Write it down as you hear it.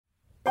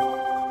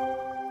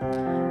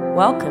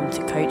Welcome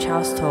to Coach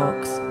House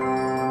Talks.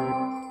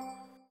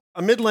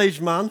 A middle-aged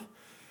man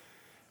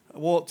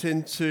walked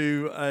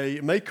into a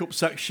makeup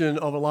section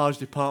of a large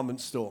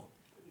department store.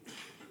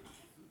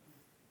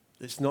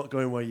 It's not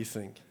going where you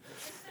think.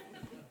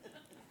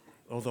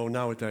 Although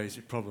nowadays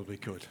it probably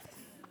could.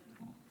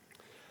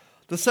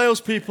 The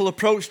salespeople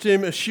approached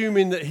him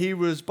assuming that he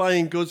was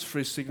buying goods for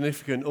his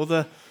significant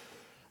other.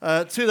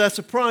 To their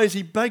surprise,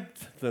 he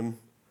begged them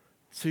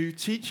to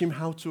teach him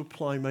how to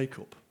apply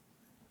makeup.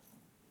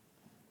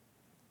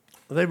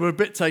 They were a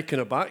bit taken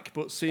aback,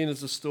 but seeing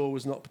as the store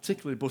was not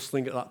particularly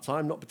bustling at that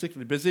time, not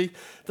particularly busy,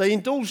 they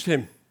indulged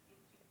him.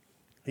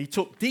 He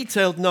took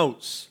detailed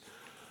notes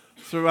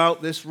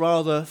throughout this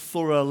rather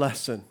thorough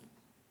lesson.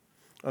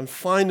 And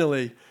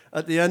finally,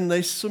 at the end,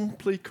 they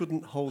simply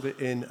couldn't hold it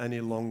in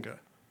any longer.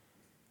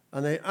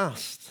 And they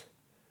asked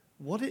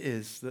what it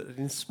is that had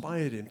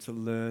inspired him to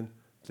learn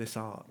this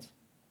art.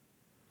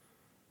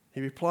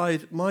 He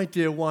replied, "My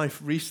dear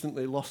wife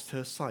recently lost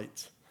her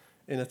sight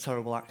in a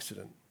terrible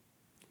accident.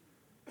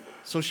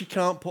 So she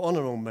can't put on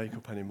her own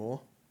makeup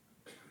anymore.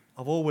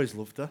 I've always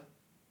loved her.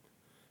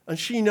 And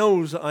she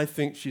knows that I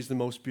think she's the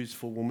most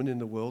beautiful woman in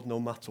the world, no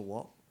matter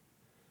what.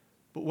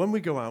 But when we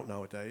go out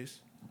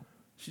nowadays,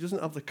 she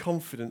doesn't have the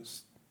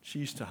confidence she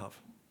used to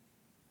have.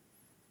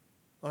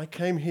 I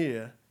came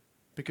here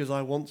because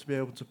I want to be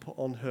able to put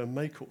on her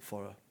makeup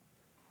for her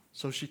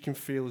so she can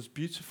feel as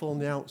beautiful on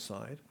the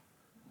outside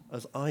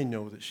as I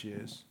know that she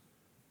is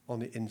on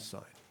the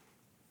inside."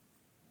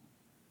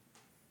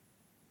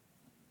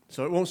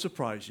 So it won't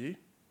surprise you.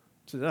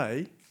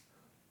 Today,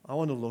 I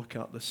want to look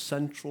at the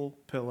central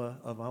pillar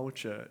of our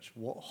church,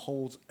 what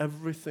holds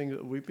everything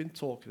that we've been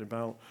talking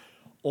about,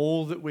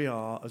 all that we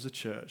are as a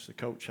church, the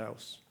Coach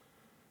House,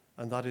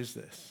 and that is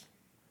this.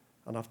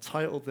 And I've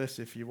titled this,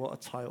 if you want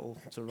a title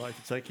to write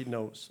to take your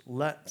notes,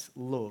 Let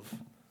Love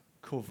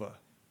Cover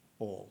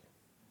All.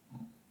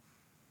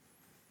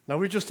 Now,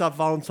 we just had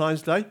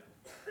Valentine's Day.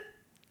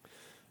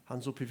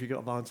 Hands up if you got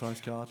a Valentine's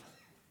card.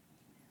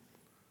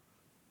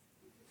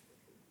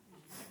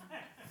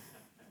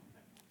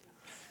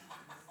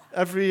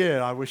 Every year,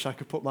 I wish I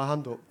could put my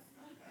hand up.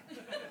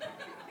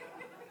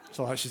 It's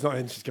all right, she's not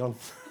in, she's gone.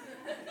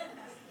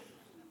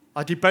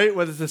 I debate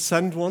whether to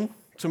send one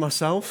to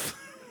myself.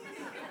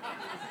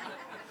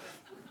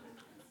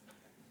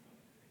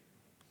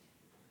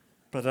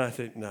 But I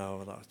think,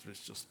 no,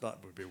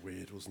 that would be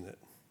weird, wouldn't it?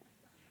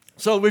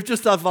 So we've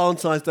just had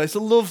Valentine's Day.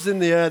 So love's in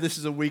the air. This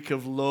is a week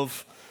of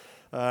love.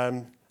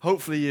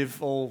 Hopefully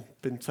you've all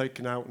been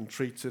taken out and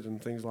treated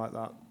and things like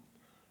that.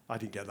 I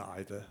didn't get that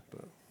either,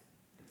 but...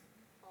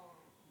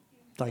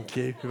 Thank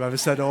you. Whoever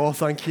said, "Oh,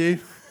 thank you."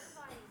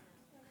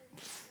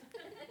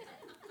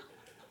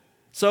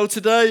 So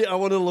today I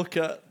want to look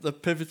at the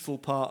pivotal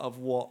part of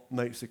what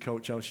makes the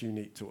Coach House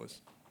unique to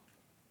us.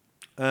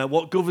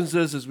 What governs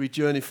us as we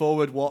journey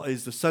forward, what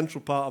is the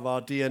central part of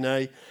our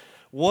DNA,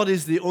 what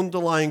is the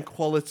underlying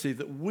quality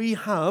that we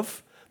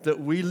have, that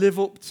we live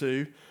up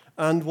to,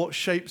 and what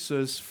shapes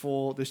us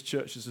for this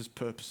church's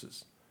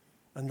purposes.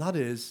 And that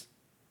is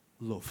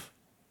love.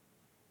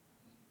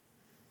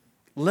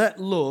 Let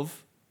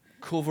love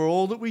cover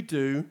all that we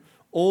do,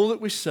 all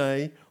that we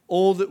say,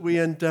 all that we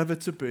endeavour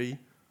to be.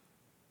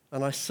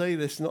 And I say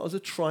this not as a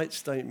trite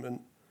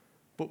statement,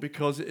 but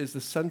because it is the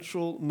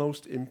central,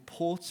 most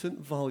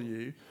important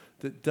value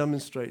that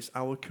demonstrates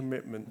our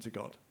commitment to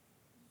God.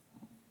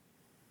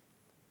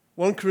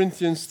 1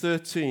 Corinthians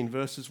 13,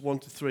 verses 1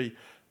 to 3,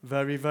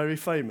 very, very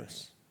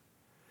famous.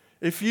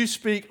 "If you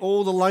speak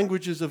all the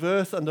languages of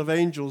earth and of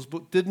angels,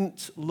 but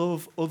didn't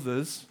love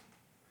others,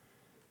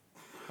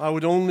 I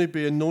would only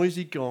be a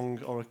noisy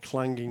gong or a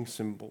clanging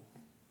cymbal.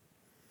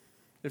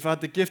 If I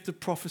had the gift of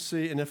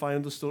prophecy and if I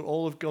understood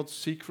all of God's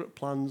secret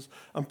plans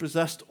and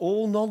possessed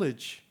all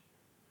knowledge,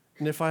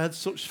 and if I had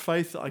such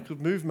faith that I could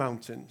move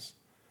mountains,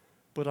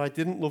 but I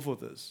didn't love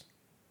others,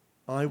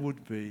 I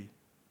would be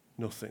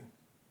nothing.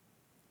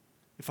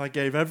 If I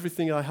gave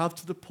everything I have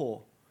to the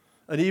poor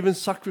and even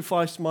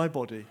sacrificed my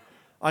body,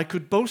 I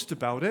could boast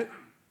about it,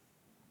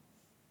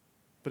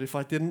 but if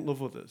I didn't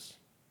love others,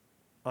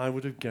 I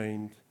would have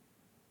gained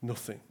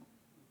nothing."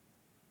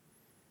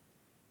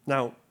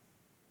 Now,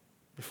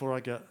 before I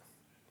get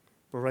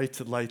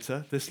berated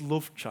later, this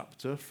love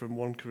chapter from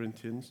 1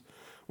 Corinthians,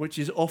 which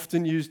is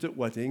often used at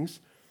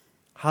weddings,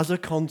 has a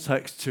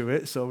context to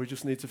it, so we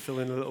just need to fill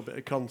in a little bit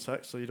of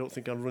context so you don't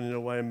think I'm running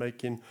away and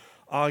making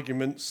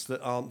arguments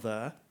that aren't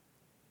there.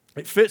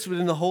 It fits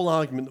within the whole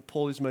argument that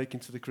Paul is making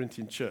to the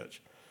Corinthian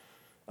church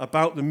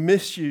about the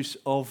misuse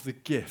of the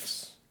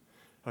gifts.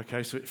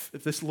 Okay, so if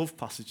this love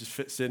passage just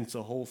fits into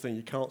the whole thing,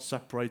 you can't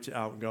separate it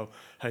out and go,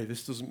 hey,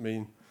 this doesn't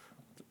mean...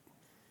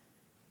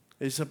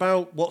 It's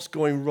about what's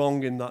going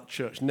wrong in that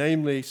church,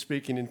 namely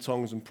speaking in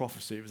tongues and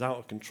prophecy. It was out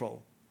of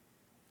control.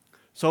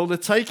 So the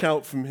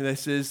takeout from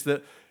this is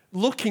that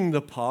looking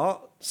the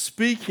part,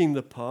 speaking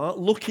the part,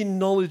 looking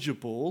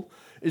knowledgeable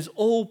is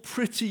all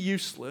pretty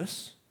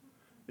useless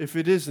if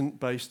it isn't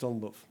based on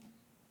love.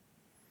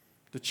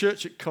 The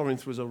church at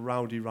Corinth was a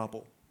rowdy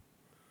rabble.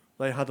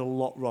 They had a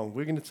lot wrong.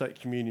 We're going to take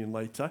communion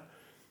later.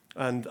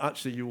 And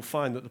actually, you will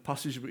find that the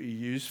passage that he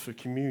used for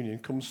communion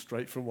comes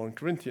straight from 1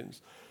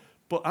 Corinthians.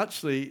 But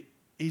actually,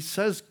 he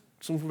says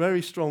some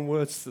very strong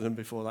words to them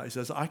before that. He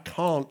says, I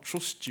can't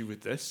trust you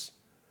with this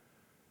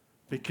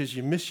because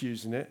you're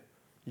misusing it.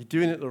 You're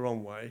doing it the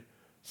wrong way.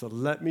 So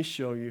let me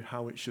show you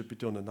how it should be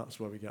done. And that's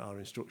where we get our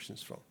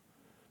instructions from.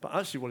 But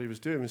actually, what he was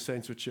doing was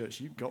saying to a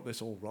church, you've got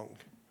this all wrong.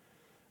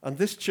 And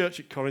this church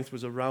at Corinth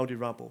was a rowdy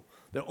rabble.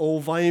 They're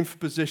all vying for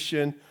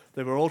position.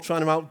 They were all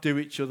trying to outdo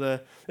each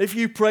other. If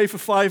you pray for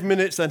 5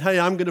 minutes, then, hey,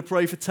 I'm going to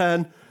pray for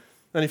 10.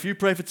 And if you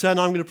pray for 10,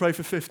 I'm going to pray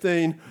for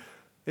 15.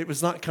 It was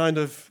that kind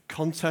of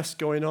contest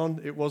going on.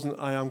 It wasn't,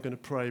 I am going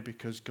to pray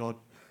because, God,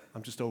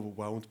 I'm just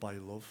overwhelmed by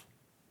your love.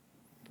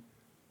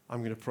 I'm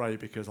going to pray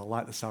because I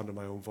like the sound of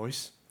my own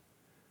voice.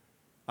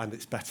 And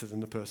it's better than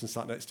the person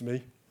sat next to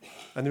me.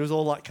 And there was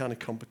all that kind of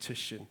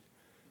competition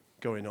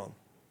going on.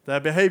 Their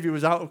behavior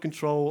was out of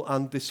control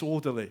and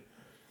disorderly.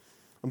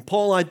 And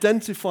Paul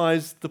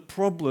identifies the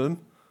problem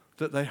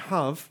that they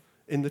have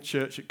in the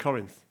church at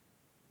Corinth.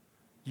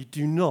 You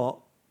do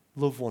not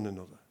love one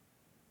another.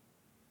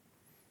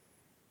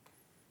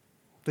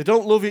 They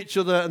don't love each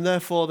other, and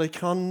therefore they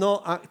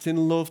cannot act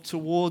in love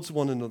towards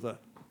one another.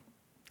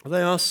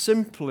 They are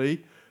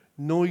simply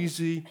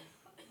noisy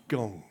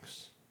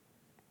gongs.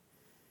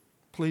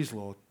 Please,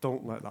 Lord,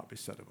 don't let that be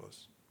said of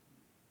us.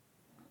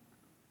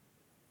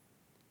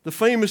 The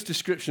famous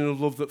description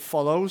of love that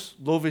follows,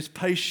 love is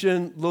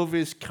patient, love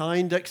is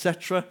kind,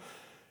 etc.,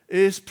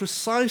 is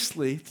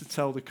precisely to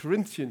tell the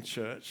Corinthian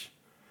church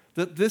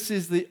that this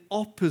is the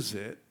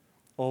opposite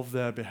of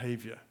their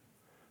behavior.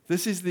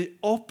 This is the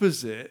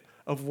opposite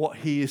of what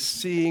he is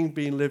seeing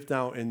being lived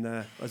out in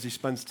there as he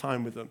spends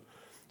time with them.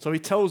 So he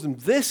tells them,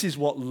 this is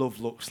what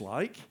love looks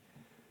like,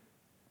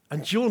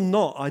 and you're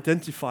not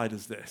identified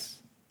as this,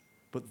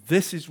 but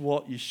this is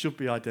what you should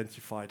be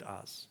identified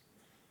as.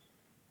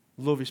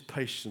 Love is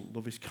patient,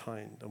 love is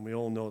kind, and we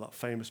all know that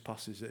famous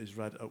passage that is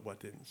read at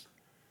weddings.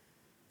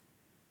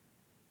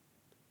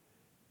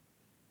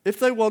 If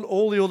they want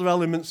all the other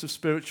elements of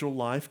spiritual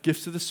life,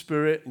 gifts of the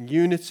Spirit, and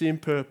unity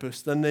and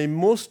purpose, then they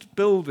must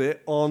build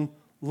it on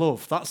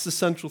love. That's the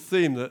central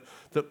theme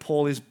that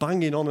Paul is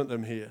banging on at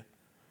them here.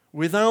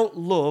 Without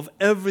love,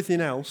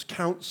 everything else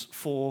counts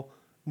for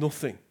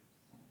nothing.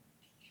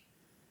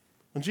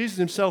 And Jesus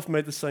himself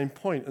made the same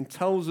point and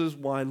tells us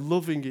why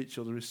loving each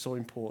other is so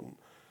important.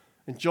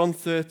 In John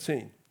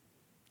 13,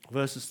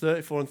 verses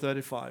 34 and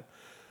 35,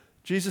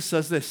 Jesus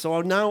says this,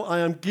 so now I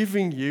am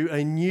giving you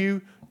a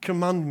new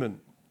commandment.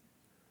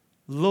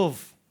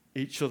 Love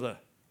each other.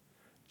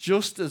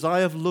 Just as I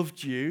have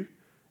loved you,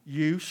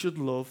 you should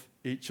love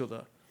each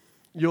other.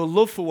 Your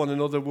love for one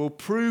another will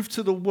prove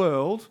to the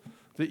world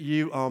that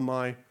you are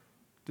my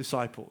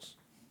disciples.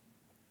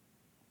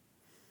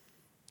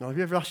 Now, have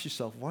you ever asked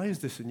yourself, why is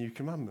this a new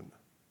commandment?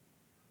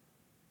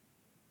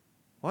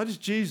 Why does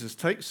Jesus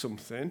take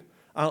something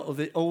out of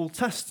the Old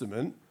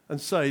Testament and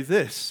say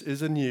this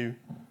is a new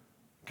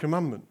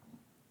commandment?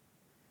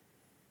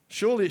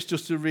 Surely it's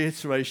just a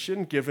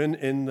reiteration given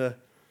in the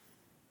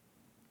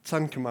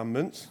 10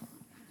 Commandments.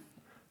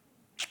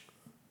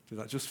 Do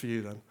that just for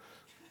you then.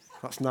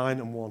 That's 9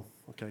 and 1.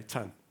 Okay,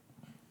 10.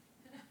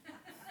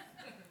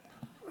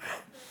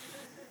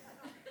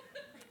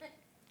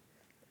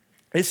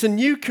 It's a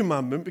new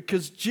commandment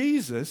because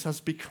Jesus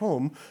has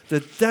become the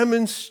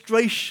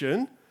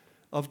demonstration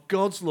of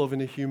God's love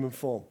in a human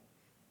form.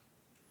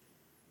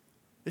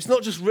 It's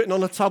not just written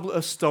on a tablet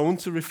of stone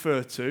to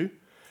refer to.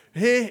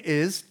 Here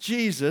is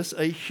Jesus,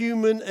 a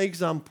human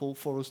example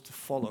for us to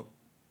follow.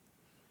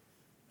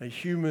 A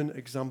human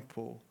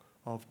example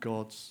of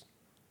God's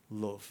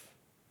love.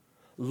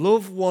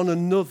 Love one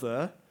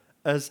another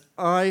as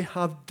I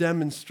have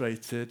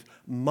demonstrated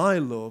my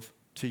love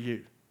to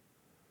you.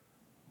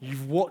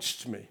 You've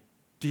watched me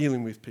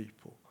dealing with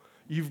people.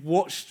 You've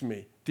watched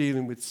me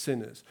dealing with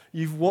sinners.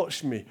 You've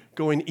watched me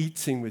going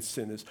eating with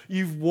sinners.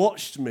 You've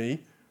watched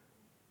me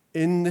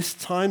in this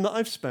time that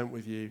I've spent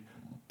with you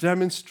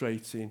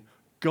demonstrating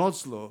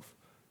God's love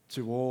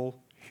to all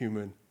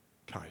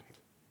humankind.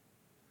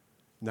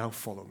 Now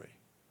follow me.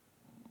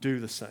 Do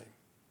the same.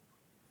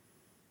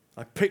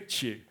 I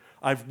picked you.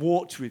 I've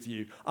walked with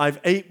you. I've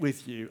ate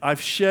with you.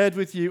 I've shared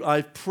with you.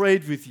 I've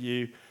prayed with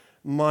you.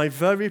 My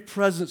very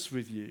presence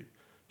with you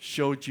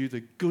showed you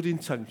the good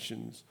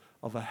intentions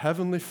of a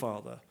heavenly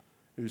Father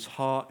whose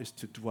heart is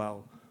to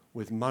dwell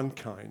with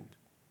mankind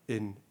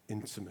in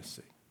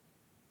intimacy.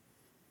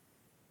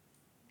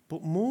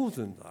 But more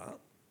than that,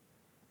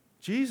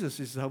 Jesus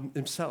is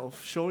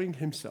himself showing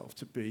himself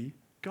to be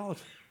God.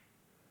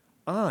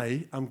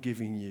 I am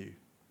giving you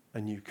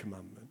a new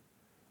commandment.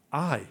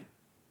 I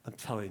am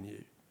telling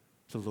you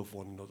to love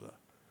one another.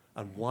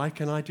 And why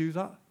can I do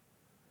that?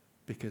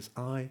 Because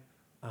I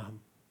am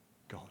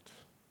God.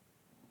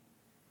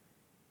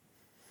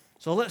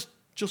 So let's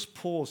just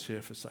pause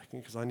here for a second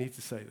because I need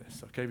to say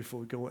this, okay?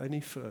 Before we go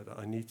any further,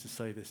 I need to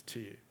say this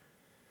to you.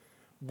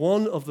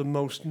 One of the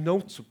most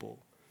notable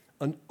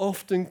and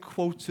often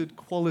quoted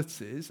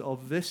qualities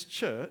of this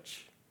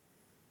church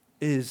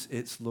is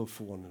its love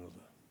for one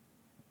another.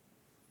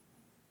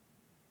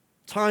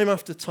 Time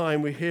after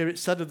time, we hear it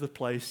said of the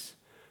place,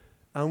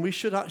 and we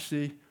should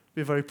actually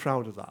be very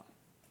proud of that.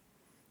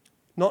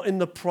 Not in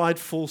the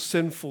prideful,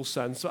 sinful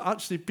sense, but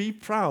actually be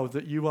proud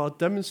that you are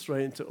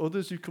demonstrating to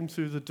others who come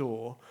through the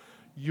door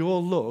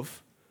your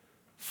love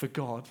for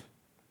God,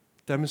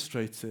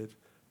 demonstrated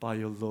by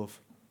your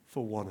love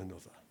for one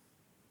another.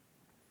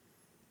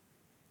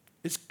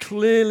 It's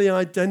clearly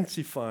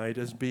identified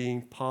as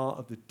being part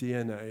of the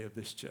DNA of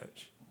this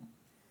church.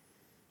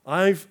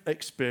 I've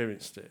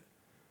experienced it.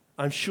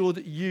 I'm sure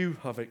that you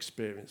have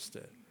experienced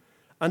it.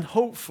 And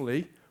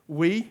hopefully,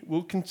 we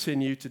will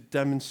continue to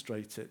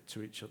demonstrate it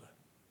to each other.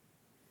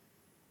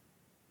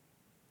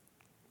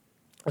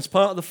 As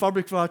part of the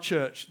fabric of our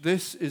church,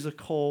 this is a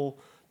call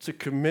to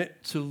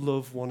commit to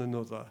love one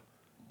another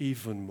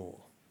even more.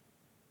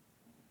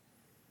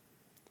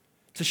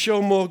 To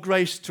show more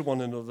grace to one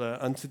another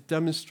and to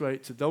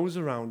demonstrate to those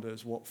around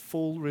us what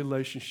full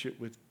relationship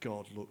with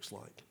God looks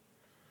like.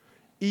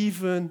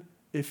 Even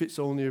if it's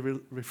only a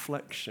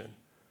reflection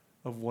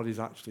of what is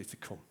actually to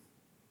come.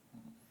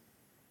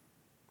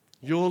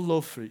 Your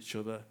love for each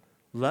other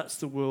lets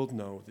the world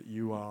know that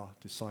you are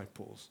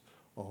disciples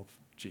of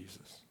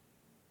Jesus.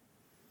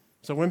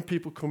 So when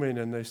people come in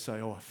and they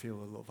say, oh, I feel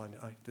the love,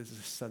 there's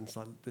this sense,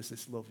 there's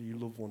this love, you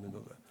love one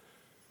another.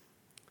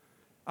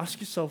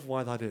 Ask yourself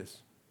why that is.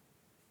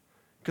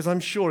 Because I'm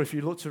sure if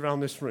you looked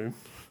around this room,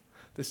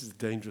 this is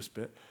the dangerous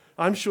bit,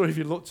 I'm sure if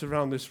you looked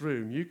around this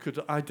room, you could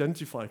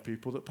identify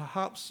people that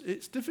perhaps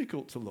it's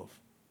difficult to love.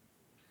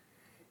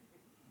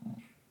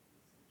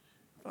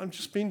 I'm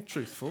just being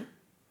truthful.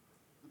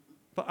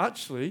 But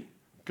actually,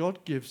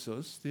 God gives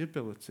us the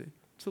ability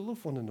to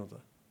love one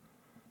another,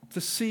 to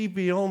see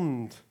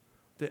beyond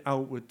the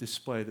outward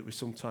display that we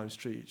sometimes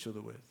treat each other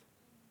with.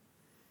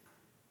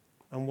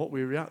 And what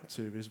we react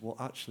to is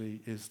what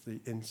actually is the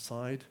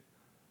inside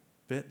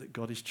bit that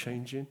God is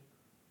changing.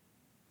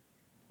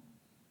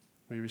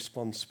 We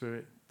respond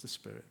spirit to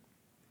spirit.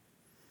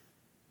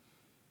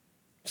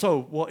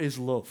 So, what is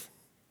love?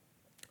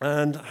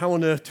 And how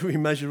on earth do we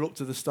measure up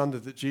to the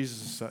standard that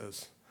Jesus has set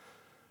us?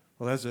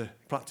 Well, there's a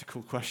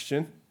practical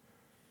question.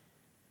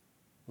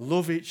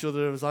 Love each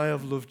other as I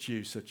have loved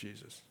you, said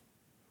Jesus.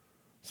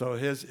 So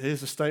here's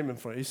a statement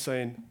for it. He's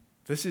saying,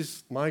 this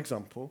is my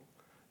example,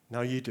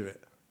 now you do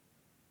it.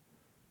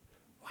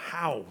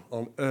 How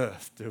on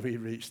earth do we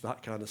reach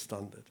that kind of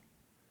standard?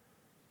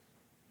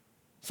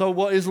 So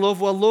what is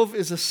love? Well, love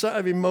is a set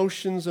of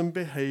emotions and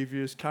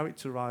behaviors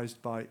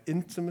characterized by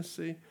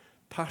intimacy,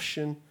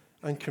 passion,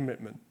 and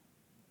commitment.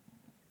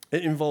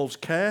 It involves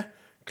care,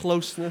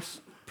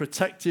 closeness,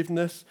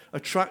 protectiveness,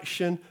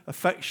 attraction,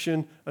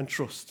 affection, and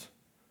trust.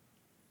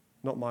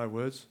 Not my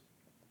words,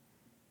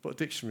 but a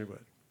dictionary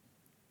word.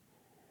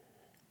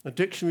 A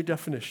dictionary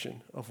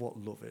definition of what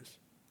love is.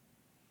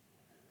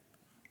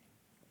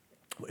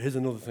 But here's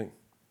another thing.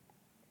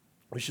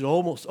 We should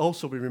almost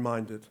also be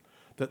reminded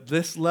that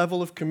this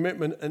level of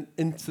commitment and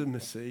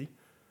intimacy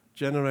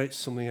generates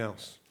something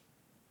else.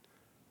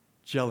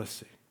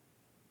 Jealousy.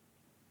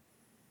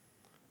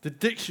 The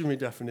dictionary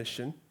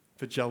definition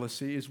for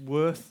jealousy is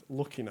worth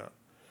looking at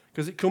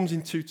because it comes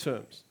in two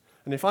terms.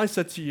 And if I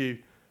said to you,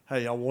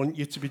 hey, I want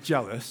you to be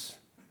jealous,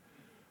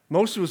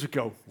 most of us would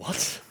go,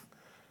 what?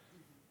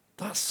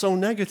 That's so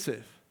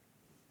negative.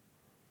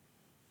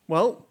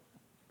 Well,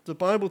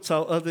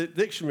 the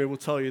dictionary will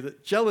tell you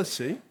that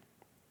jealousy,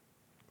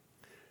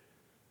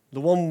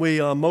 the one we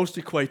are most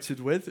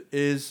equated with,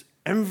 is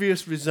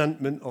envious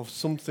resentment of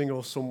something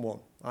or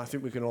someone. I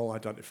think we can all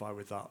identify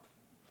with that.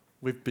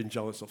 We've been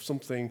jealous of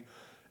something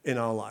in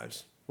our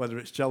lives, whether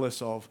it's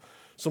jealous of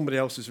somebody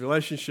else's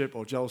relationship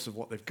or jealous of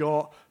what they've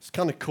got. It's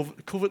kind of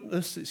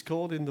covetousness, it's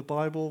called in the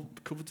Bible,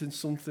 coveting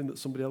something that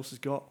somebody else has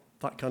got.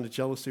 That kind of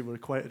jealousy, we're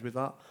equated with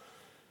that.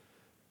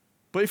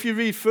 But if you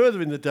read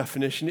further in the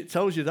definition, it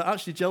tells you that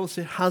actually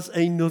jealousy has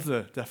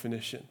another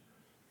definition.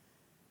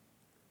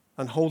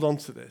 And hold on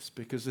to this,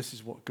 because this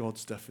is what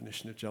God's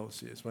definition of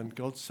jealousy is. When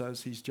God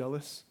says he's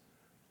jealous,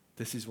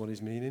 this is what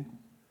he's meaning.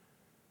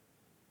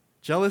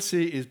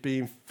 Jealousy is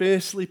being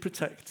fiercely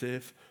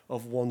protective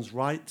of one's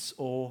rights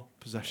or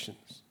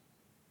possessions.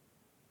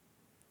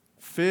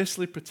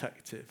 Fiercely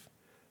protective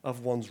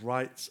of one's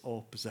rights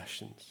or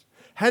possessions.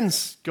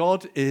 Hence,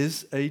 God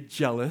is a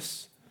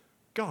jealous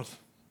God.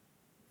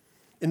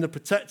 In the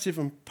protective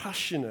and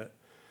passionate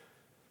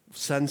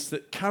sense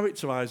that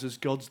characterizes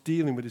God's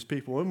dealing with his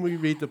people. When we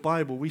read the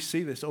Bible, we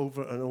see this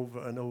over and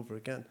over and over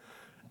again.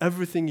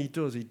 Everything he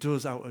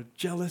does out of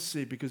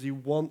jealousy because he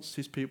wants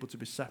his people to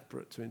be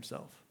separate to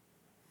himself.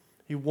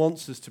 He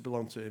wants us to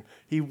belong to him.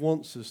 He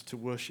wants us to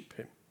worship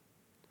him.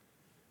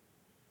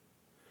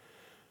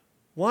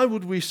 Why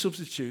would we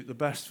substitute the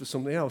best for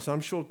something else?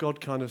 I'm sure God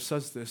kind of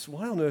says this.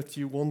 Why on earth do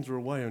you wander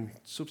away and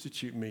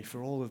substitute me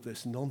for all of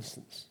this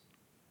nonsense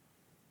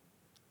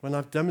when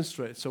I've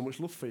demonstrated so much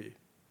love for you?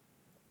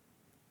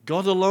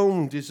 God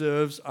alone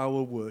deserves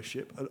our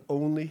worship, and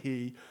only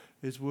he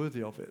is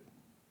worthy of it.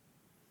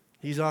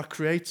 He's our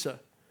creator.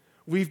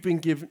 We've been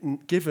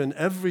given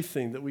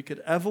everything that we could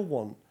ever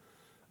want,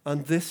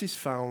 and this is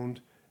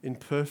found in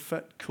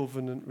perfect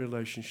covenant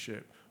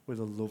relationship with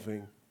a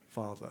loving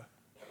Father.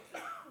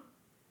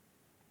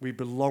 We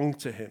belong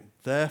to him.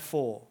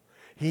 Therefore,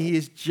 he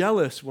is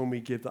jealous when we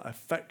give that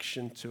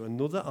affection to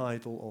another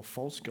idol or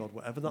false god,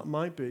 whatever that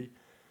might be,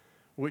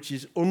 which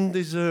is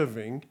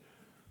undeserving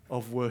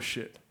of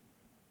worship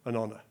and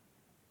honor.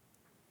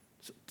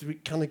 So do we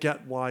kind of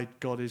get why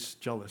God is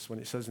jealous when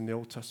it says in the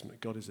Old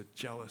Testament God is a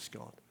jealous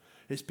God?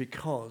 It's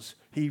because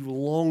he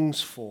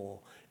longs for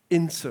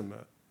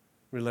intimate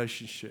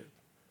relationship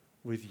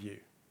with you.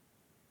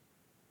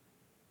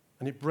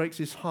 And it breaks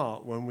his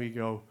heart when we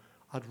go,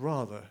 I'd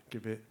rather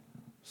give it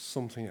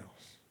something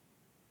else.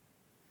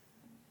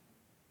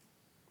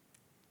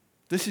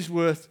 This is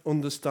worth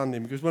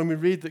understanding because when we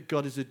read that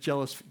God is a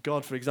jealous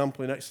God, for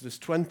example, in Exodus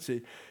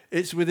 20,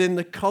 it's within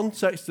the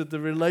context of the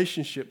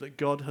relationship that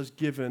God has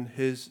given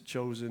his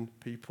chosen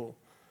people.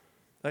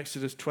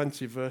 Exodus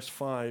 20, verse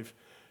 5,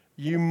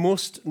 you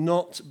must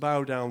not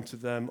bow down to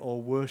them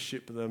or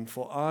worship them,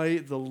 for I,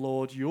 the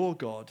Lord your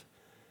God,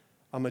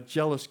 am a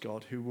jealous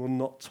God who will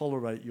not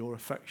tolerate your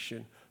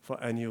affection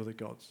for any other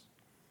gods.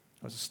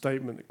 That's a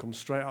statement that comes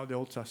straight out of the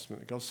Old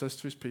Testament. God says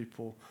to his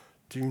people,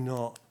 do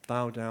not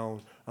bow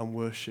down and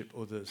worship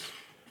others.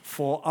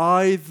 For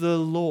I, the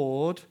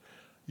Lord,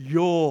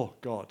 your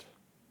God.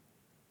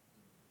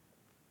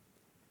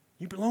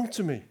 You belong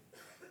to me.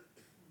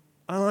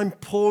 And I'm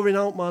pouring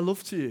out my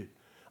love to you.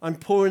 I'm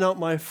pouring out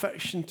my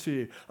affection to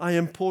you. I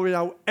am pouring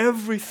out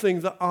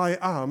everything that I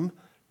am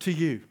to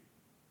you.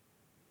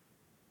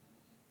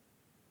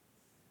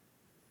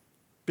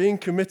 Being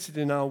committed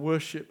in our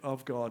worship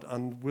of God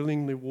and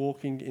willingly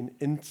walking in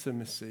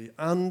intimacy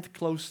and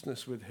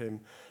closeness with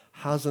him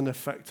has an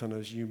effect on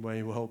us, you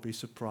may well be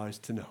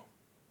surprised to know.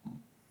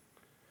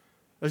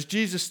 As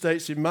Jesus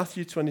states in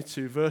Matthew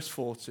 22, verse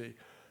 40,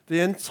 the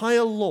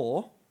entire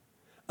law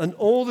and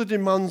all the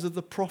demands of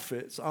the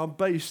prophets are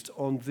based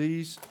on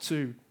these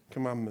two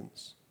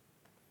commandments.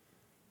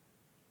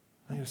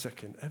 Hang on a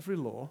second. Every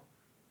law,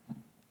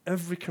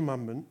 every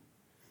commandment,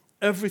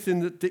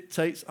 everything that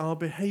dictates our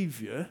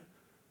behavior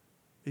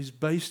is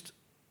based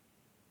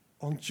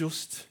on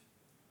just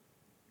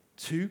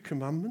two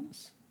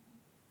commandments?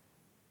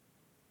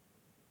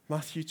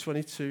 Matthew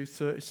 22,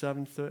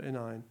 37,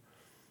 39.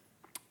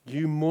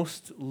 You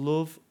must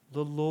love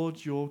the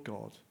Lord your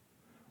God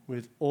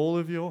with all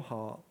of your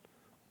heart,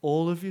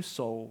 all of your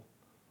soul,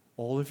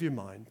 all of your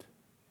mind.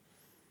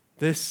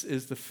 This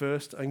is the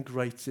first and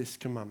greatest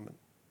commandment.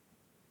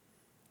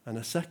 And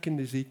a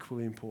second is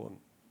equally important.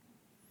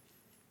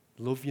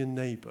 Love your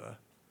neighbor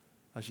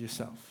as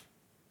yourself.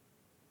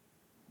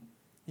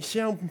 You see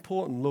how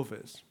important love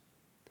is?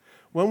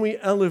 When we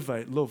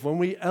elevate love, when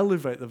we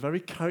elevate the very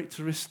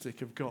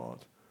characteristic of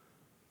God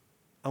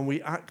and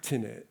we act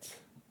in it,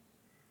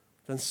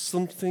 then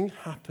something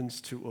happens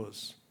to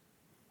us.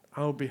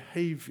 Our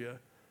behavior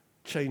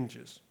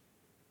changes.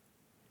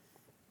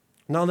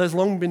 Now, there's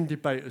long been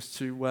debate as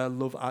to where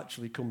love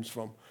actually comes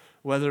from,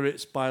 whether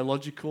it's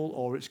biological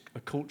or it's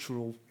a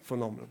cultural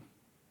phenomenon.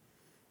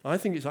 I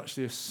think it's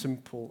actually a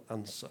simple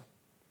answer.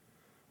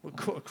 We'll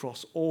cut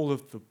across all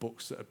of the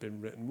books that have been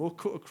written. We'll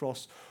cut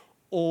across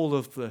all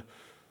of the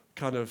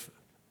kind of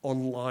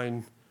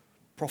online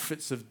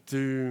prophets of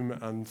doom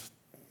and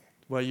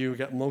where you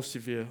get most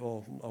of your,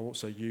 or I won't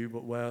say you,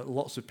 but where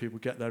lots of people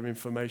get their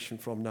information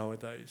from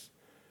nowadays.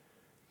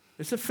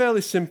 It's a fairly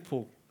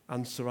simple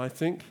answer, I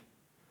think.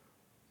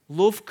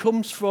 Love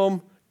comes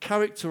from,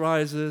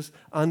 characterizes,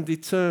 and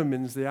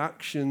determines the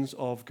actions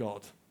of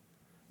God.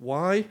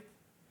 Why?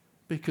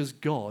 Because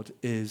God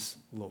is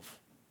love.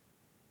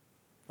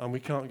 And we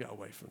can't get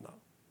away from that.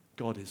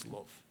 God is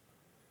love.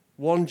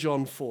 1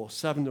 John 4,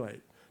 7 to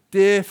 8.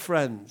 Dear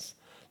friends,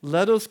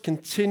 let us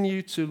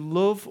continue to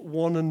love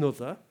one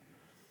another,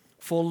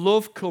 for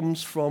love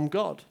comes from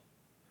God.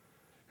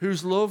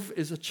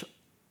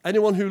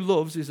 Anyone who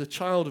loves is a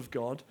child of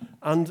God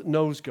and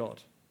knows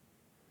God.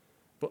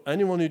 But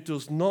anyone who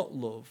does not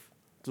love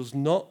does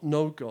not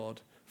know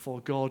God,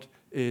 for God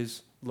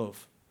is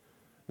love.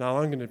 Now,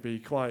 I'm going to be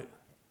quite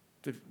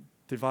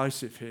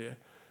divisive here,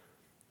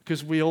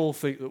 because we all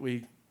think that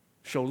we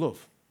show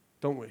love,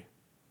 don't we?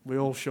 We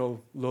all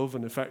show love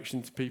and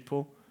affection to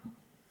people.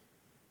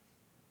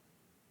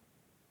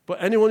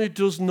 But anyone who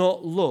does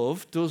not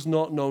love does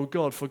not know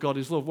God, for God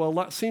is love. Well,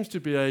 that seems to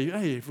be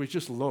if we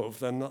just love,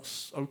 then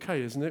that's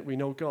okay, isn't it? We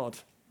know God.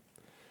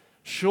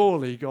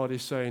 Surely God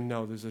is saying,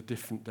 no, there's a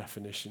different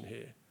definition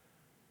here.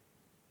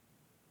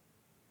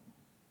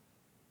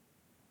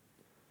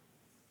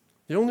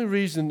 The only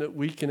reason that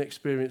we can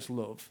experience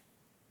love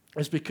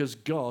is because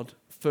God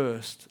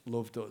first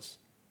loved us.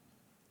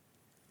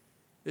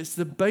 It's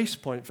the base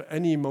point for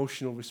any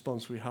emotional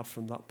response we have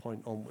from that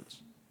point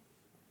onwards.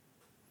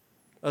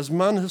 As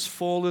man has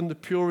fallen, the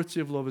purity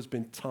of love has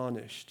been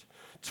tarnished,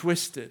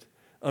 twisted,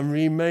 and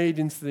remade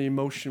into the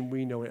emotion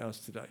we know it as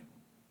today.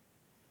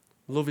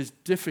 Love is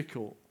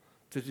difficult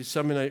to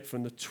disseminate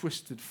from the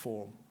twisted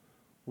form,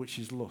 which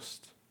is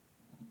lust.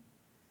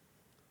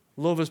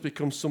 Love has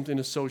become something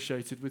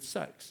associated with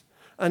sex.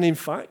 And in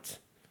fact,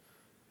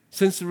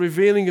 Since the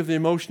revealing of the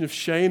emotion of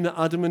shame that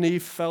Adam and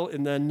Eve felt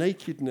in their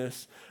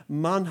nakedness,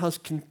 man has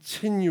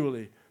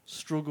continually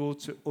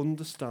struggled to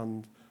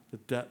understand the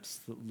depths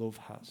that love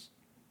has.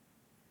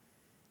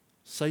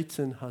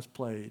 Satan has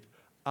played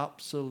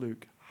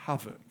absolute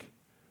havoc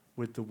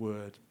with the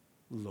word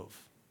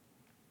love.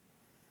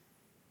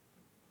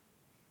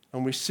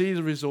 And we see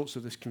the results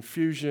of this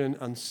confusion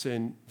and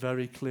sin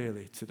very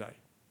clearly today.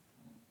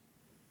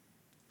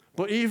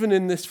 But even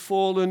in this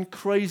fallen,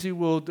 crazy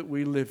world that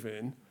we live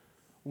in,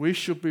 we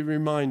should be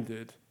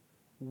reminded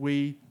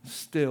we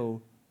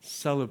still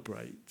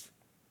celebrate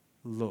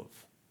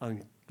love,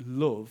 and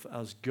love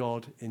as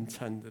God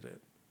intended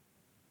it.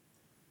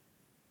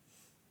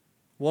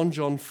 1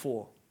 John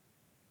 4,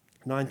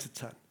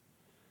 9-10.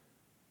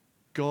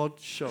 God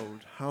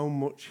showed how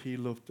much he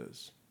loved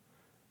us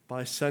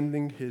by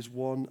sending his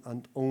one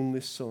and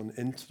only Son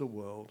into the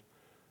world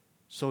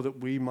so that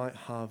we might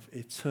have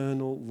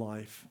eternal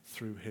life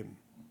through him.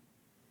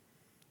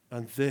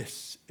 And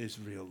this is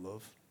real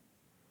love.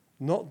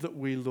 Not that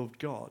we loved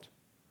God,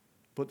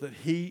 but that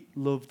he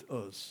loved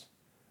us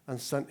and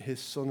sent his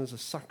Son as a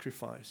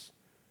sacrifice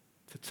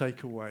to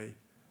take away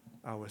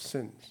our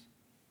sins.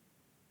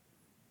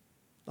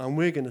 And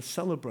we're going to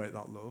celebrate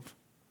that love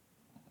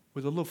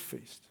with a love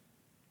feast.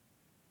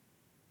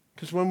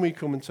 Because when we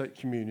come and take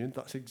communion,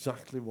 that's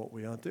exactly what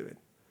we are doing.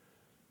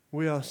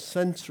 We are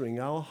centering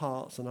our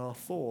hearts and our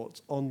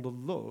thoughts on the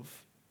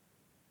love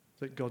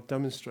that God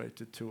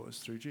demonstrated to us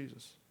through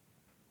Jesus.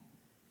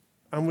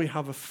 And we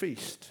have a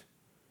feast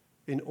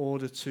in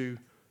order to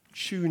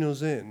tune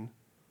us in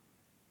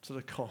to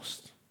the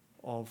cost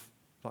of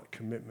that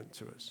commitment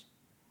to us.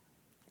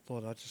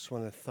 Lord, I just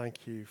want to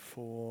thank you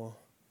for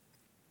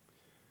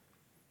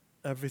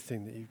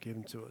everything that you've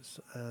given to us.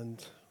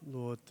 And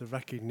Lord, the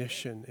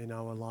recognition in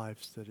our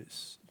lives that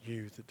it's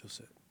you that does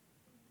it.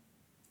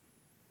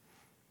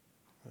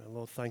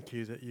 Lord, thank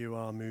you that you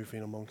are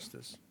moving amongst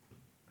us.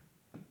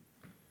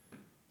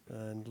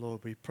 And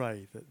Lord, we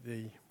pray that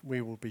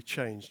we will be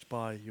changed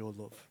by your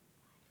love.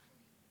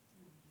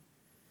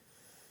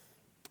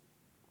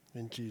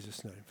 In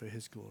Jesus' name, for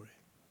his glory.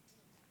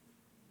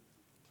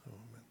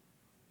 Amen.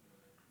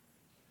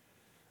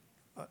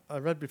 I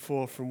read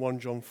before from 1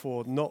 John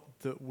 4, not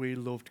that we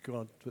loved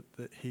God, but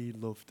that he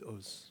loved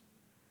us.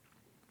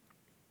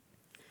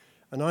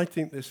 And I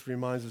think this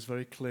reminds us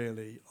very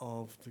clearly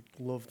of the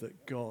love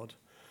that God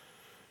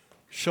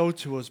showed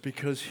to us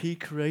because he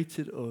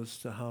created us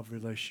to have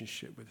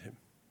relationship with him.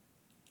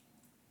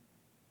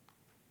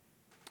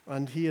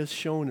 And he has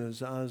shown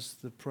us, as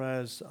the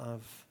prayers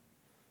have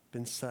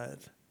been said,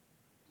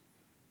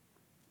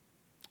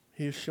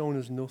 he has shown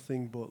us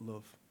nothing but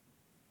love.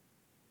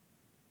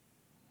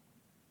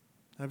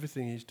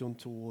 Everything he's done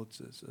towards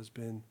us has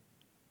been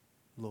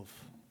love.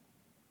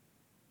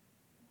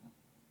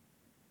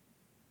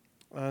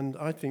 And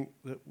I think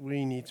that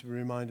we need to be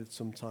reminded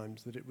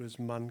sometimes that it was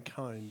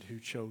mankind who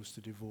chose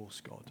to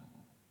divorce God.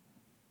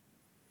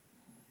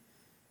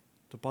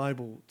 The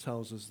Bible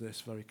tells us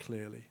this very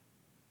clearly.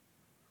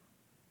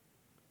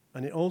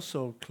 And it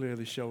also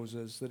clearly shows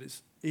us that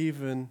it's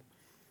even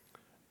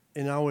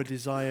in our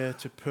desire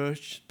to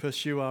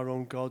pursue our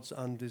own gods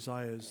and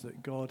desires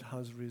that God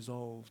has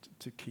resolved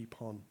to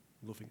keep on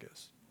loving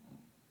us.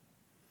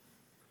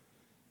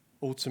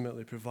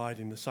 Ultimately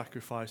providing the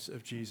sacrifice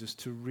of Jesus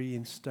to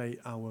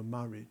reinstate our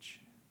marriage.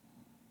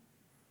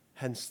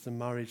 Hence the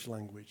marriage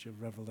language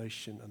of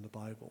Revelation and the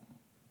Bible.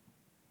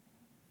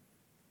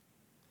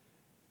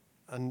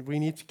 And we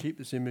need to keep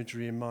this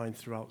imagery in mind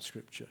throughout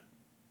Scripture.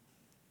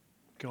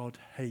 God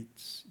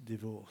hates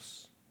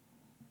divorce.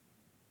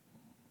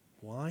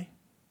 Why?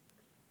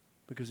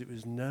 Because it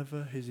was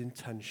never his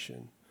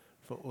intention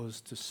for us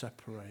to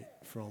separate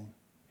from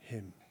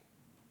him.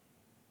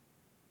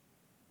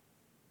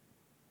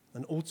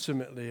 And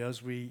ultimately,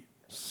 as we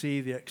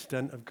see the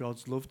extent of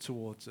God's love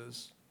towards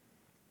us,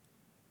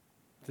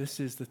 this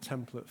is the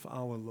template for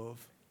our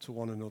love to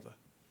one another.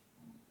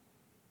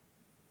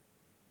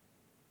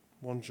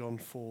 1 John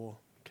 4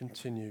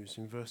 continues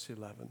in verse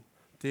 11.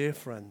 Dear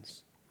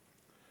friends,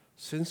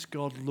 since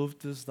God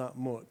loved us that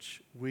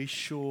much, we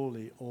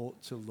surely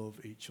ought to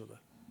love each other.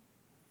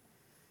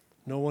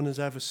 No one has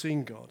ever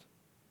seen God,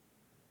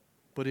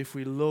 but if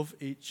we love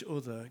each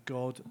other,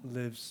 God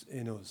lives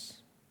in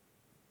us,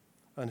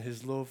 and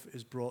his love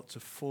is brought to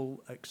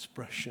full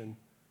expression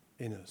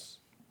in us.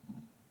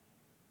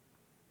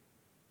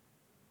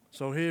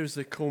 So here is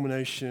the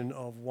culmination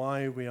of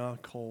why we are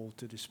called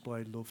to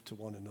display love to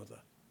one another,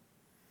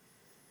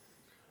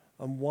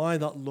 and why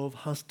that love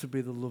has to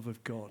be the love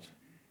of God,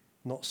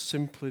 not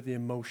simply the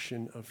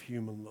emotion of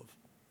human love.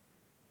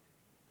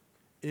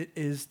 It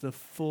is the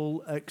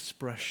full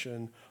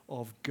expression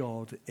of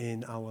God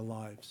in our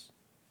lives.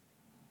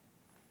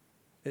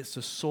 It's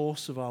the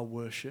source of our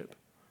worship.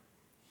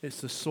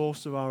 It's the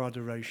source of our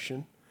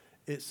adoration.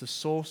 It's the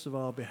source of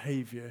our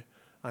behaviour.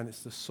 And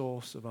it's the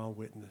source of our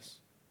witness.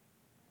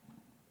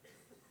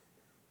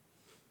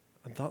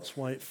 And that's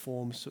why it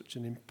forms such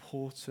an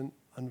important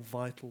and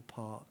vital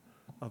part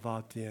of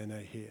our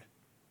DNA here.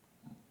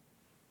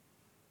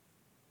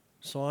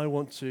 So I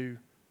want to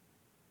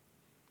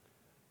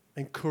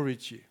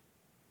encourage you,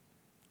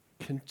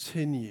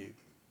 continue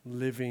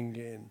living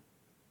in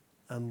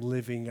and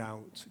living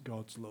out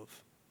God's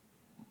love.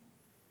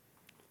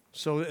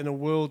 So that in a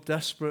world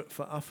desperate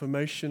for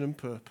affirmation and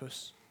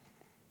purpose,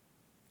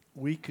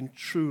 we can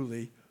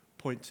truly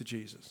point to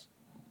Jesus,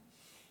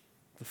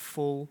 the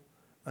full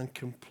and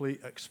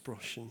complete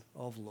expression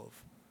of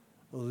love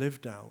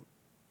lived out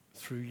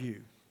through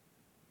you,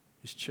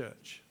 his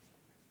church.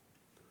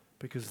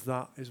 Because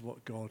that is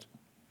what God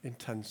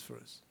intends for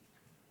us.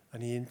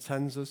 And he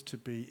intends us to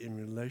be in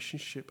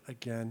relationship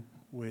again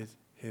with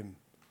him.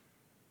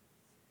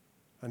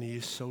 And he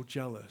is so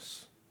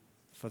jealous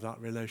for that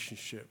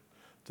relationship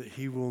that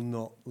he will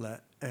not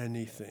let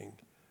anything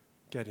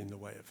get in the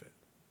way of it.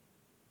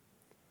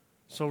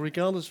 So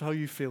regardless of how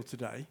you feel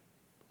today,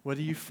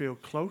 whether you feel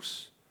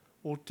close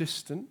or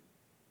distant,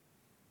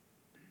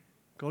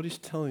 God is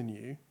telling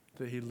you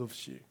that he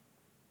loves you.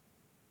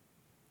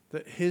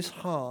 That his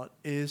heart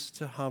is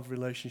to have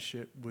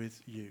relationship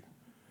with you.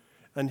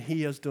 And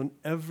he has done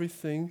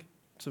everything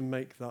to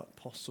make that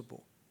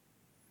possible.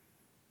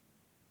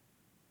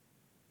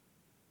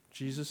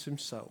 Jesus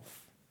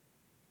himself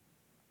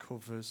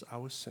covers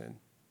our sin,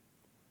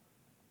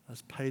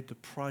 has paid the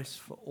price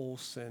for all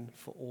sin,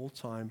 for all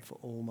time, for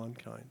all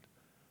mankind,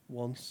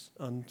 once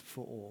and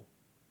for all.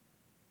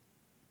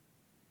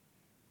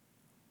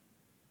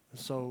 And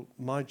so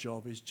my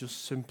job is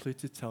just simply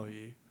to tell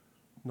you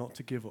not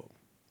to give up,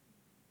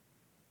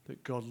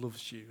 that God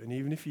loves you. And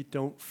even if you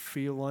don't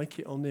feel like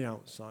it on the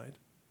outside,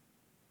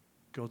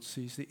 God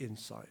sees the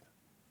inside.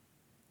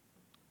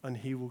 And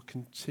he will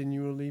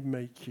continually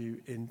make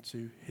you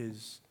into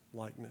his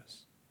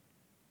likeness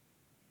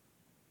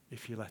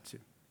if you let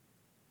him.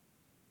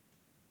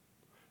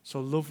 So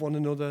love one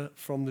another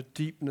from the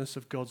deepness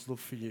of God's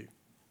love for you,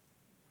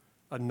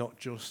 and not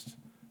just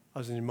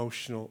as an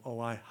emotional, oh,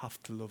 I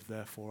have to love,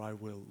 therefore I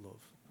will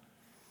love.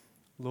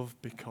 Love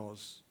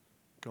because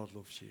God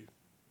loves you.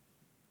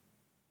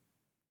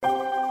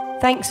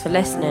 Thanks for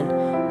listening.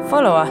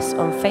 Follow us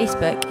on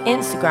Facebook,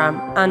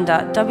 Instagram, and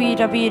at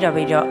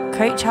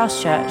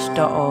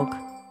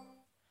www.coachhousechurch.org.